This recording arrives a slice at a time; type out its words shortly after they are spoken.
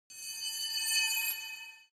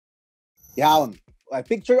Yawn.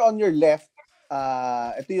 Picture on your left,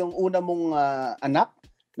 ito yung una mong anak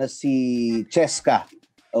na si Cheska.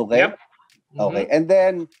 Okay? Yep. Okay. And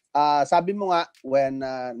then, sabi mo nga, when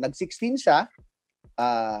nag-16 siya,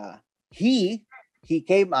 he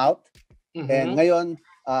came out, and ngayon,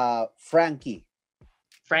 Frankie.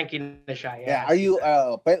 Frankie na siya, yes. Yeah. Are you,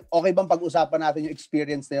 okay bang pag-usapan natin yung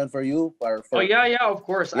experience na yun for you? Oh, yeah, of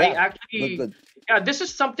course. Yeah. I actually, good. Yeah, this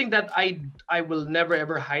is something that I will never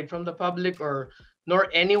ever hide from the public, or nor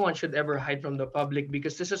anyone should ever hide from the public,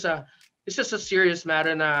 because this is a serious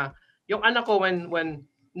matter na yung anak ko when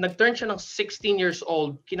nag-turn siya ng 16 years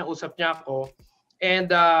old, kinausap niya ako, and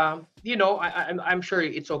you know, I'm sure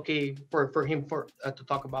it's okay for him to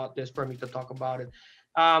talk about this, for me to talk about it.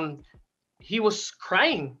 He was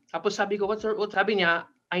crying. Tapos sabi ko, what sabi niya?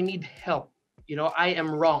 I need help. You know, I am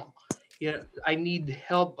wrong. You know, I need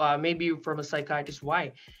help. Maybe from a psychiatrist.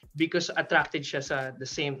 Why? Because attracted siya sa the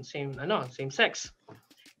same sex.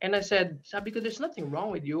 And I said, sabi ko, there's nothing wrong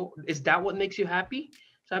with you. Is that what makes you happy?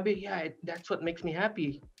 Sabi, yeah, that's what makes me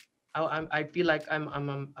happy. I feel like I'm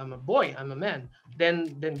a boy. I'm a man. Then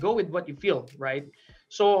go with what you feel, right?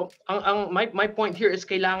 So my point here is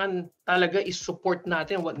kailangan talaga is-support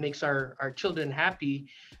natin what makes our children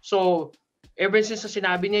happy. So ever since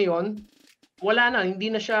sinabi niya yon, wala na,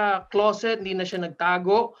 hindi na siya closet, hindi na siya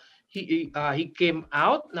nagtago. He came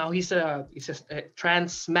out. Now he's a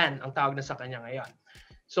trans man ang tawag na sa kanya ngayon.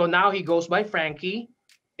 So now he goes by Frankie,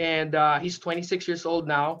 and he's 26 years old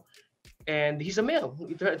now, and he's a male,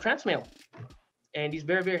 trans male, and he's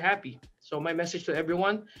very, very happy. So my message to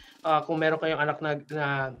everyone, kung meron kayong anak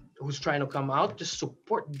na who's trying to come out, just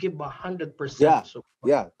support, give 100%. Yeah, support.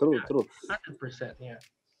 yeah, true. 100%, yeah.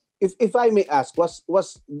 If I may ask, was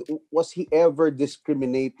he ever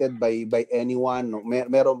discriminated by anyone?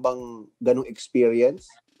 Meron bang ganung experience?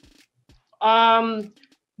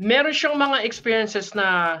 Meron siyang mga experiences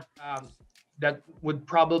na that would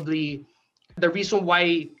probably the reason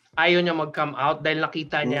why ayaw niya mag-come out dahil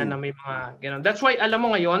nakita niya na may mga ganun. That's why alam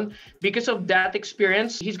mo ngayon, because of that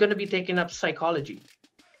experience, he's gonna be taking up psychology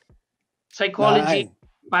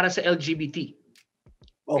para sa LGBT.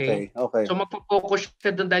 Okay. So magpo-focus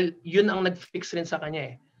siya doon dahil yun ang nag-fix rin sa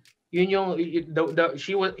kanya eh. Yun yung he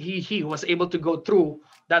was able to go through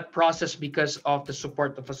that process because of the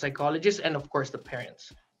support of a psychologist and of course the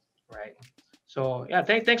parents, right? So yeah,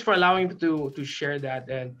 thanks for allowing me to share that,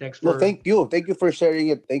 and thanks for. No, thank you for sharing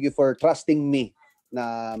it. Thank you for trusting me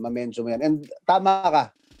na ma-mention mo yan. And tama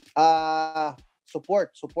ka.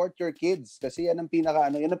 Support your kids kasi yan ang pinaka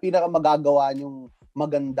magagawa niyong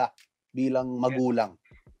maganda bilang magulang.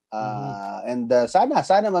 And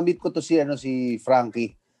sana ma-meet ko to si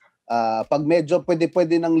Frankie. Pag medyo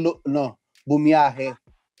pwede nang bumiyahe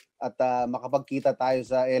at makapagkita tayo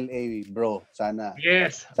sa LA, bro. Sana.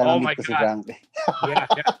 Yes. Sana oh my God. Si Frankie. yeah.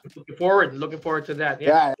 Looking forward to that.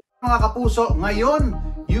 Yeah. Mga kapuso, ngayon,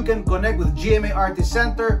 you can connect with GMA Artist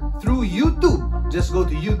Center through YouTube. Just go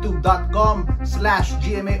to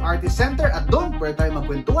youtube.com/GMA Artist Center at doon pwede tayo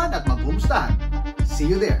magkwentuhan at magkumustahan. See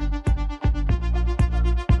you there.